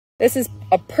This is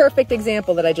a perfect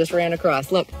example that I just ran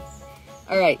across. Look.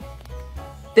 All right.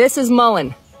 This is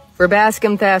mullein,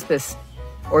 Verbascum thaspis,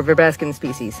 or Verbascum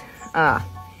species.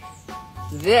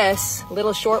 This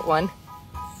little short one,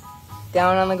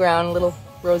 down on the ground, little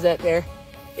rosette there,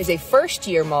 is a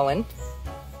first-year mullein.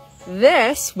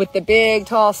 This, with the big,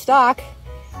 tall stalk,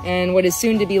 and what is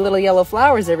soon to be little yellow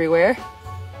flowers everywhere,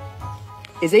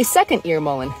 is a second-year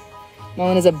mullein.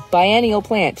 Mullein is a biennial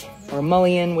plant, or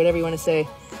mullein, whatever you want to say.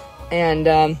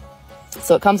 And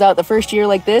so it comes out the first year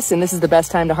like this, and this is the best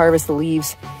time to harvest the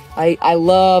leaves. I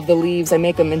love the leaves. I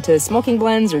make them into smoking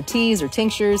blends or teas or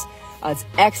tinctures. It's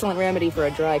excellent remedy for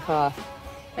a dry cough.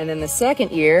 And then the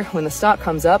second year, when the stalk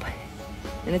comes up,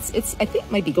 and it's I think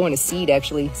it might be going to seed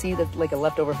actually. See, that's like a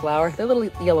leftover flower. They're little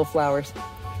yellow flowers.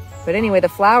 But anyway, the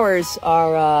flowers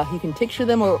are, you can tincture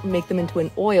them or make them into an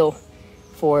oil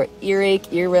for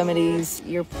earache, ear remedies,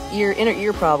 inner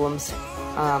ear problems.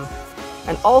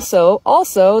 And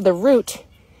also the root,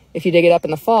 if you dig it up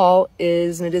in the fall,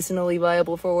 is medicinally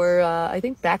viable for, I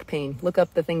think, back pain. Look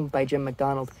up the thing by Jim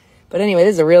McDonald. But anyway,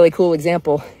 this is a really cool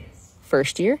example.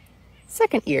 First year,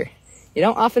 second year. You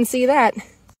don't often see that.